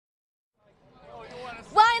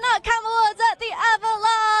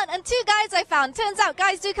around. Turns out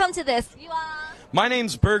guys do come to this. You are? My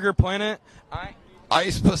name's Burger Planet.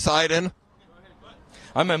 Ice Poseidon.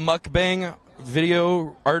 I'm a mukbang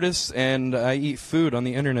video artist, and I eat food on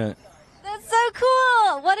the internet. That's so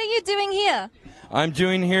cool. What are you doing here? I'm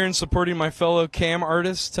doing here and supporting my fellow cam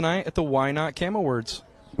artists tonight at the Ynot Cam Awards.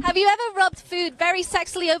 Have you ever rubbed food very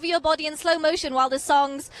sexily over your body in slow motion while the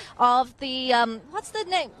songs of the, what's the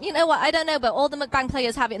name? You know what, I don't know, but all the mukbang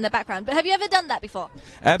players have it in the background. But have you ever done that before?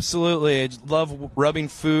 Absolutely. I love rubbing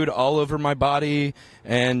food all over my body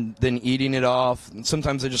and then eating it off. And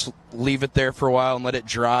sometimes I just leave it there for a while and let it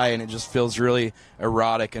dry, and it just feels really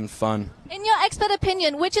erotic and fun. In your expert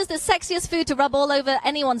opinion, which is the sexiest food to rub all over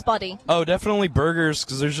anyone's body? Oh, definitely burgers,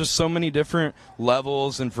 because there's just so many different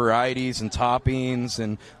levels and varieties and toppings,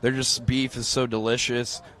 and beef is so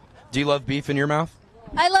delicious. Do you love beef in your mouth?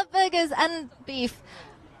 I love burgers and beef.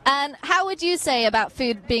 And how would you say about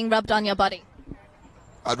food being rubbed on your body?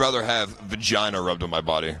 I'd rather have vagina rubbed on my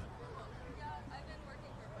body.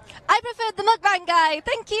 I preferred the mukbang guy.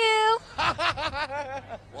 Thank you.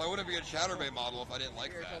 Well, I wouldn't be a Chatterbait model if I didn't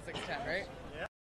like that. 6'10", right?